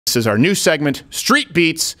This is our new segment, Street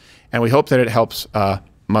Beats, and we hope that it helps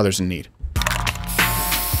mothers in need.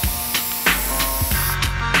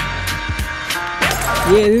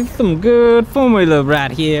 Yeah, this is some good formula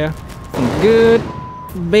right here. Some good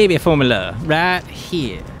baby formula right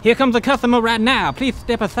here. Here comes a customer right now. Please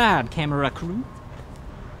step aside, camera crew.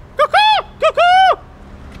 Cuckoo! Cuckoo!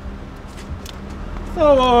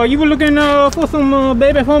 So, you were looking for some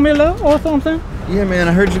baby formula or something? Yeah, man,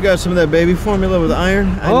 I heard you got some of that baby formula with iron.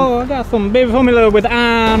 I got some baby formula with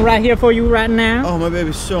iron right here for you right now. Oh, my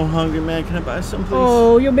baby's so hungry, man. Can I buy some, please?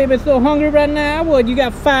 Oh, your baby's so hungry right now? What, you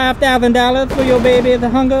got $5,000 for your baby's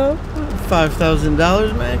hunger?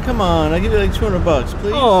 $5,000, man? Come on, I'll give you like 200 bucks,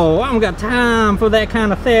 please. Oh, I don't got time for that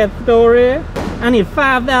kind of sad story. I need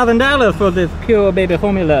 $5,000 for this pure baby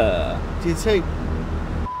formula. Do you take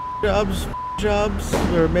jobs,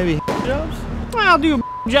 or maybe jobs? I'll do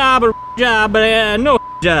job or job, but no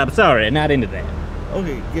job. Sorry, not into that.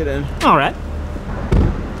 Okay, get in. All right.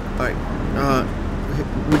 All right.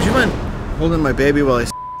 Would you mind holding my baby while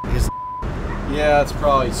I his? Yeah, it's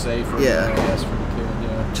probably safer. Yeah. I guess for the kid.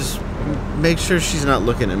 Yeah. Just make sure she's not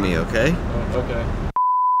looking at me, okay? Okay.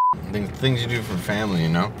 Things you do for family, you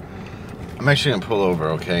know. I'm actually gonna pull over,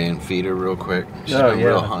 okay, and feed her real quick. She's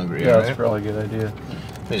real hungry. Yeah, right? that's probably a good idea.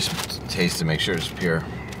 Let me just taste it, make sure it's pure.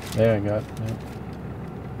 There you go. Yeah.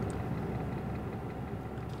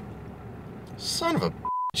 Son of a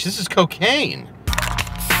bitch, this is cocaine.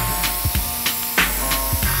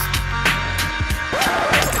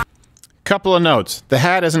 Couple of notes. The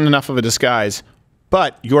hat isn't enough of a disguise,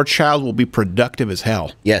 but your child will be productive as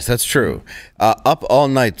hell. Yes, that's true. Up all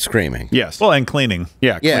night screaming. Yes. Well, and cleaning.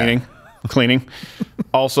 Yeah, cleaning. Cleaning.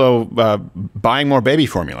 Also, buying more baby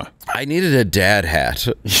formula. I needed a dad hat.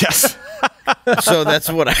 Yes. So that's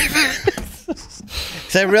what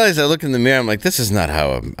So I realized, I look in the mirror, I'm like, this is not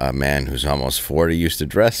how a man who's almost 40 used to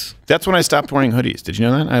dress. That's when I stopped wearing hoodies. Did you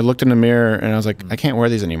know that? I looked in the mirror and I was like, I can't wear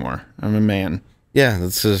these anymore. I'm a man. Yeah,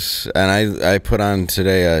 this is, and I put on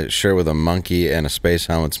today a shirt with a monkey and a space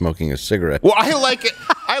helmet smoking a cigarette. Well, I like it.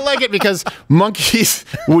 I like it because monkeys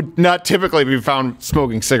would not typically be found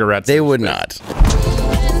smoking cigarettes. They would not.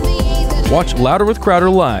 Watch Louder with Crowder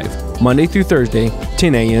live, Monday through Thursday,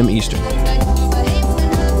 10 a.m. Eastern.